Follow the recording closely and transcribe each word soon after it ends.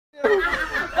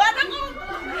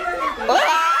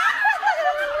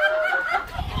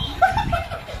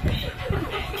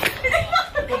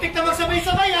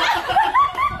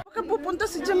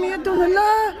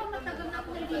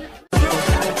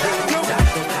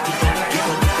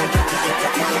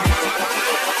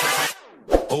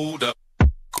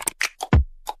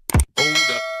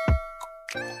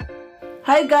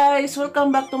Hi guys!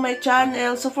 Welcome back to my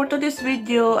channel. So for today's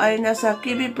video ay nasa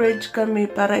Kibi Bridge kami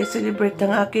para i-celebrate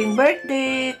ang aking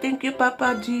birthday. Thank you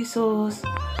Papa Jesus.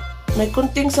 May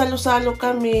kunting salo-salo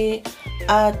kami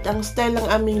at ang style ng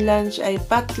aming lunch ay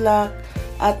potluck.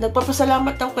 At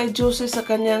nagpapasalamat ako kay Juicy sa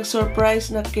kanyang surprise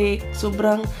na cake.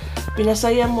 Sobrang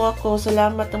pinasaya mo ako.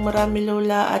 Salamat ng marami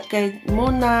Lola. At kay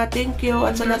Muna, thank you.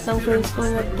 At sa lahat ng friends ko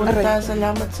na nagpunta,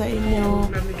 salamat sa inyo.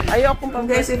 Ayoko pang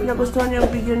guys, if nagustuhan niyo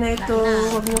ang video na ito,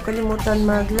 huwag niyo kalimutan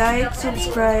mag-like,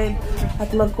 subscribe,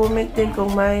 at mag-comment din kung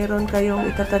mayroon kayong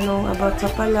itatanong about sa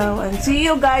Palau. And see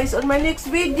you guys on my next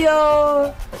video!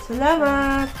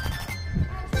 Salamat!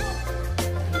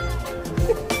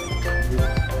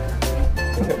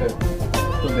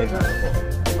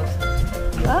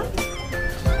 Ha?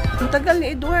 Ang tagal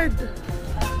ni Edward.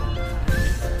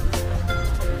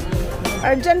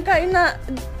 Arjan, kain na.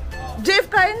 Jeff,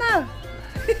 kain na.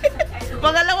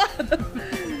 Pangalawa.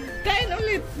 Kain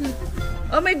ulit.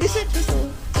 Oh, may dessert ito.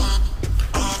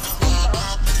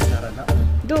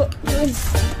 Doon.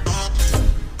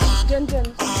 Diyan.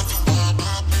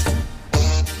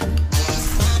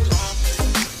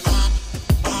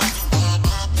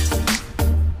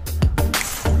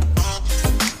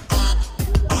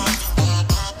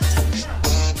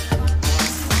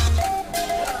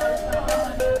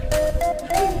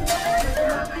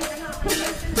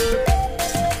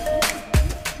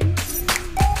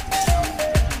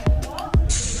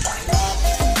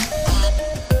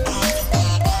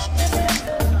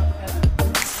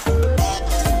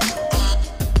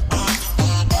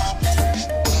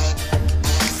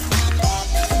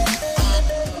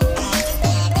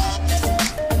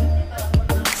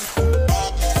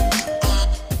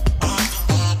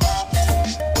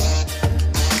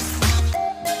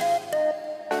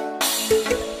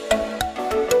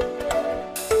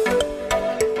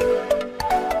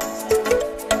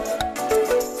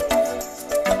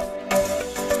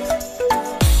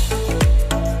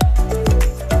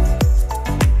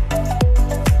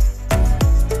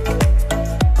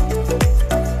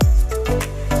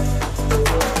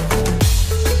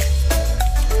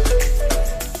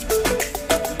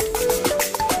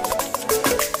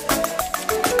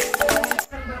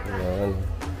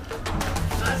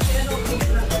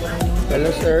 Hello,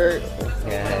 sir.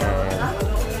 Yan.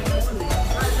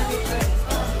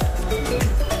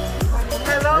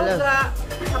 Hello,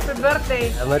 happy birthday.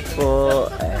 Salamat po.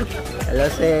 Hello,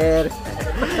 sir.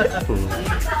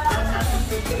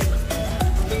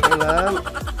 Hey, ma'am.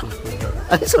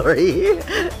 I'm sorry.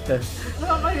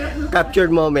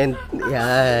 Captured moment.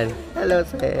 Yan. Hello,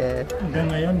 sir. Hanggang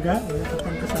ngayon, wala ka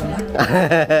pang kasama.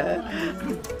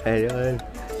 Ayun.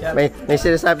 May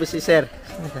sinasabi si sir.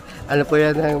 Ano po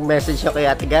yan ang message nyo kay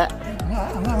Ate Ga?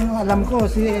 Ang alam ko,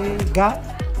 si Ga,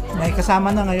 may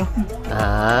kasama na ngayon.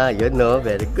 Ah, yun no.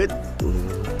 Very good.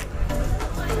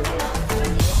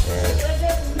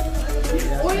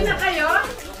 Uy na kayo?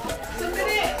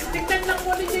 Sandali, tignan lang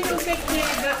po ninyo yung cake ni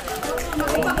Gaga.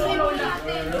 Mag-ipak ni Lola.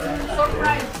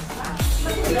 Surprise.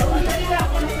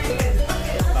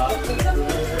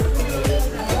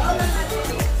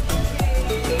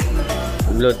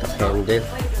 Blood candle.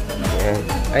 Ayan.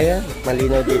 Ayan,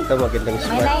 malinaw dito, magandang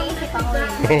smart.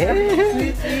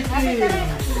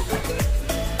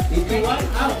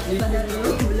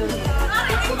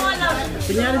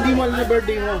 Kunyari di mo alam na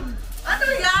birthday mo. Ano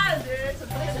yan?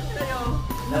 Surprise tayo.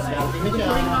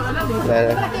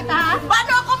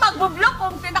 Paano ako mag-vlog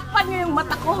kung tinakpan niyo yung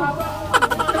mata ko?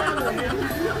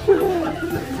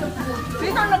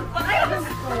 Sino nagpakayo?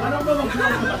 Ano ba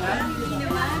mag-vlog?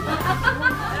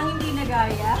 Parang hindi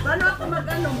nagaya. Paano ako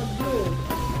mag-vlog?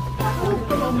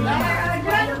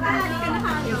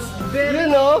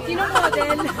 Yun no? Sino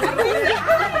model?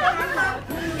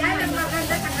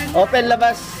 Open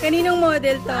labas. Kaninong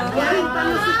model to?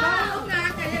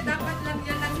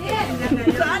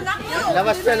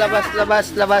 Labas na, labas.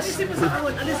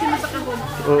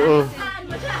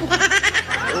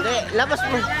 Hindi, labas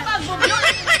mo.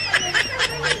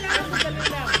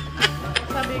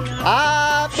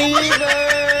 Happy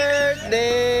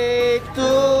birthday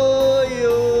to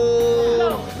you.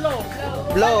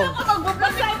 Blow.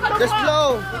 Just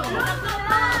blow.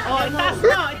 Oh, itas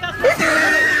mo.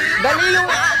 Dali yung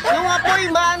apoy,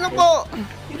 maano po.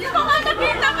 Hindi ko nga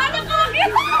nakita ka na kami.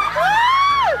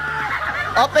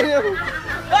 Open yung...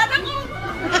 Paano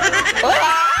ko?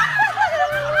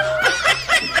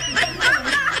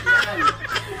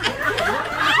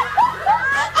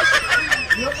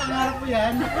 Pangarap mo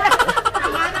yan.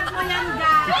 Pangarap mo yan,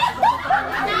 guys.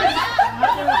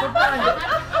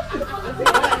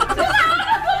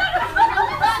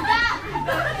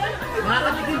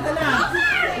 Makakatikin ka na.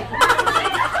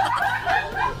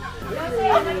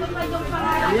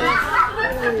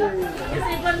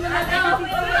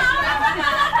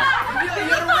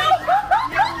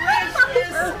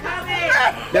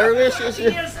 Their wish is...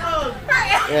 years old.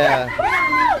 Yeah.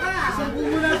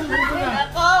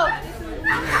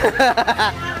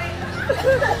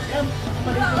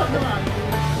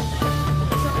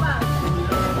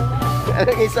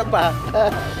 Anong isa pa?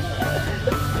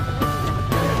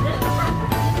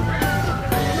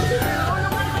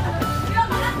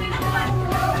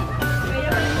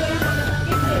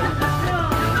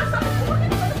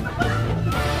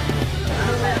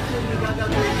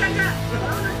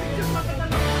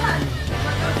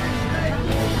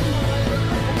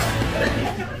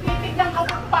 Titignan ko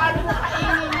kung paano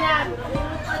nakainin yan.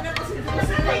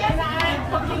 Ayan na,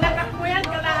 pag kinakak mo yan,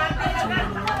 kalahati agad.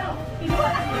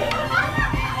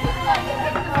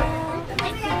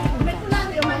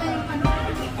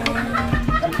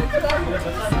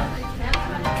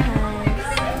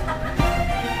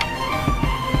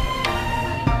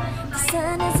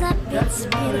 Sun is up, it's a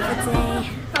beautiful day.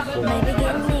 My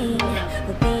beginning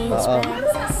will be inspired by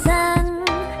the sun.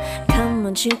 Come,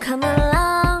 won't you come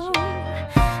along?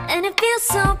 And it feels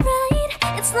so bright,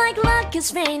 it's like luck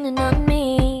is raining on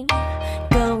me.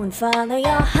 Go and follow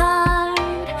your heart,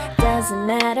 doesn't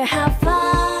matter how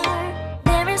far.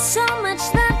 There is so much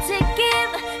love to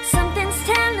give, something's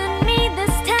telling me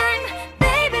this time.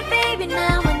 Baby, baby,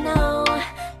 now I know.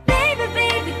 Baby,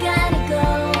 baby, gotta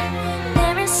go.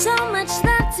 There is so much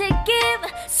love to give,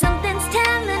 something's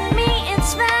telling me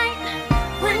it's right.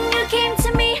 When you came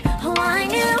to me, oh I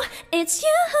knew it's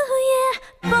you, yeah,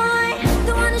 boy.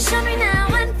 The one who showed me now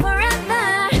and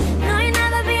forever. No, you'll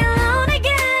never be alone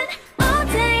again. All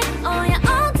day, oh yeah,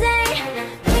 all day.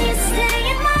 Please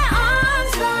stay in my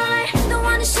arms, boy. The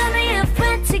one who showed me if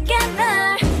we're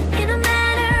together. It don't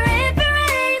matter if it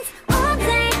rains. All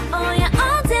day, oh yeah,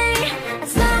 all day.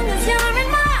 As long as you're in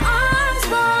my arms,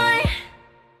 boy.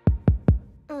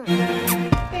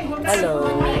 Hello,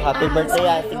 happy birthday,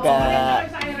 Ate Ga.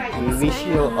 We wish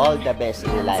you all the best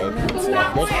in life.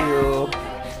 God bless you.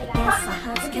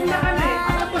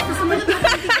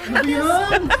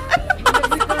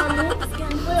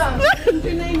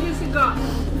 Hindi na hindi siga.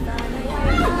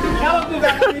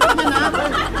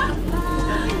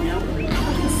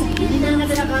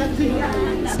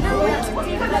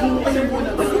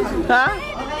 Ha?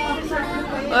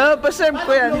 Pa-serve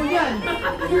ko yan.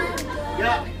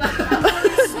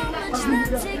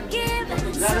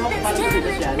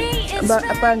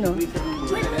 Paano?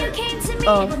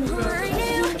 Oh.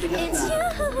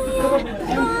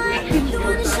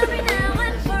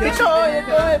 Ito,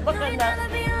 baka na.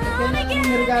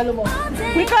 Yung regalo mo.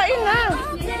 May kain na.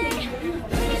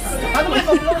 Ano ba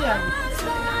ito yan?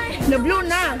 Na-blue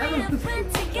na.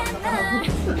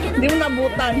 Hindi mo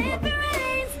nabutan.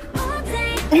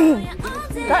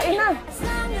 Kain na.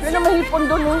 Hindi na mahipon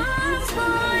doon, oh.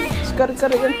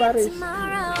 Skar-kar yan, Paris.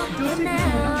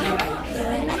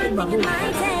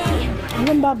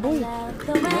 Anong baboy?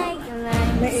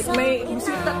 May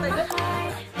bisita tayo.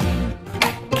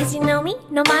 Cause you know me,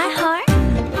 know my heart.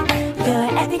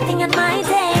 You're everything on my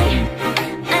day.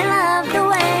 I love the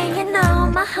way you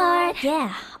know my heart. Yeah,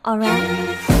 alright.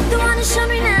 The one who showed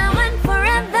me now and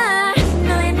forever.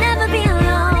 No, you'll never be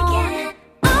alone again.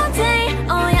 All day,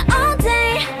 oh yeah, all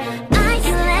day. I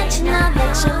can let you know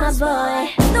that you're my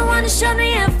boy. The one who showed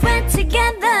me if we're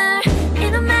together. It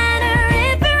don't matter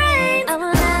if it rains. I will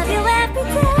love you every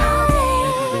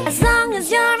day. As long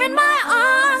as you're in my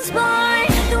arms, boy.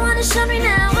 The one who showed me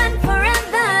now and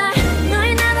forever. No,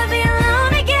 you'll never be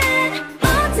alone again.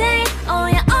 All day, oh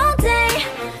yeah, all day.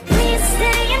 Please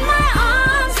stay in my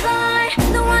arms, boy.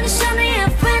 The one who showed me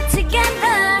if we're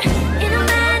together. It don't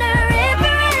matter if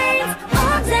it rains.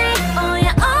 All day, oh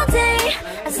yeah, all day.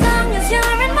 As long as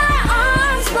you're in my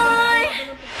arms, boy.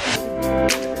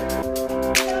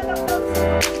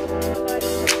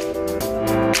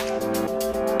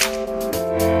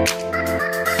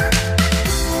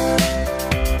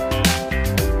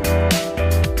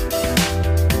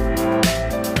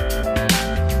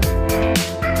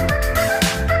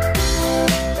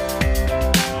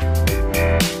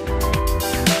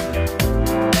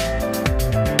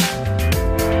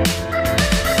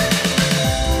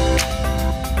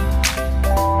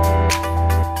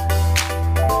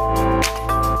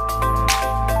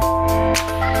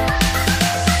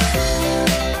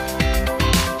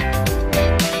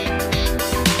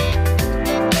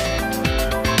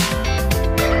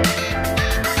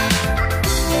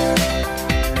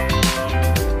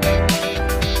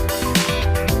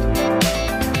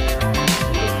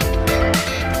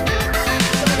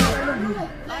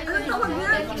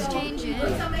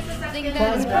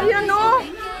 Ayan, oh.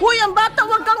 Uy, ang bata,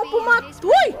 wag kang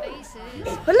Uy!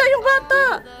 Hala, yung bata.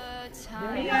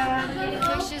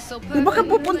 Di ba ka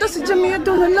pupunta si Jamia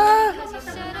doon? Hala.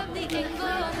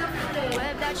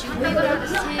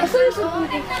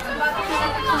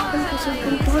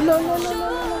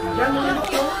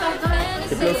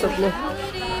 I-close up mo.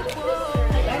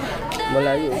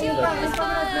 Malayo.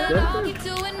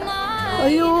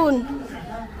 Ayun.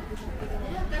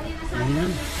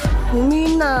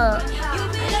 Humina.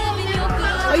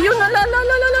 Ayun, ala.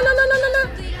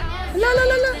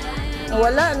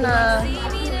 Wala na.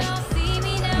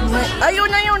 Ayun,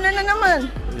 na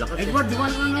naman. Edward,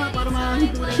 dumaan ka na para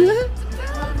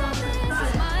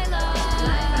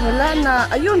Wala na.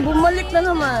 Ayun, bumalik na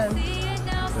naman.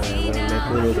 May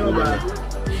puno.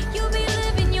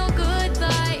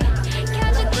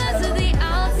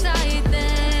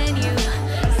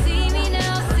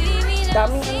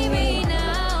 Daming ini.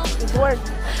 Edward.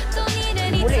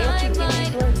 Muli yung chicken,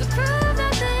 Edward.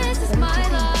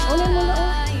 Ano mo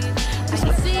na,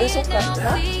 Busok ka,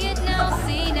 ha?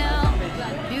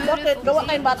 Bakit? Gawa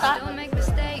kayong bata?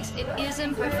 It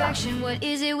isn't perfection, what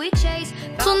is it we chase?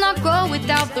 Will not grow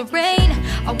without the rain.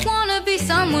 I wanna be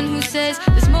someone who says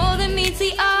there's more than meets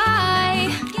the eye.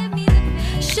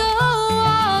 Show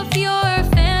off your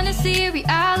fantasy,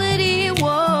 reality,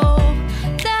 whoa.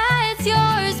 That's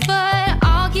yours, but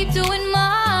I'll keep doing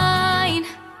mine.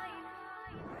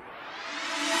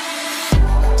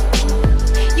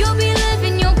 You'll be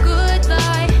living your good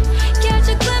life, catch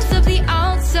a glimpse of the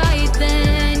outside,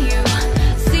 then you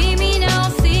see me now,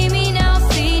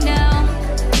 see now.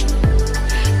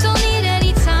 Don't need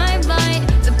any timeline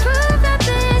to prove that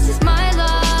this is my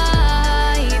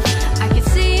life. I can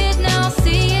see it now,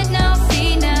 see now.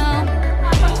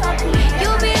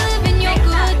 You'll be living your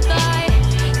good life,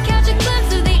 catch a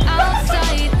glimpse of the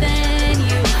outside, then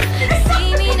you see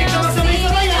me now, see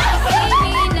now.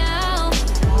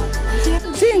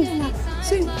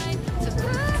 Sing.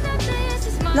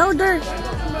 Louder.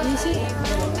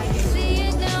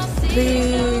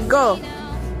 Go.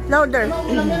 Louder.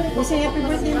 You say happy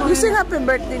birthday, Mom. You sing happy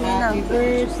birthday, Nina. Happy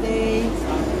birthday.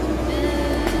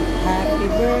 Happy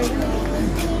birthday.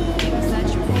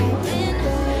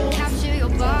 Capture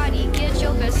your body, get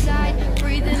your best side,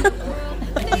 breathe in the world.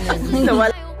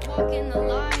 Nawala. Walk in the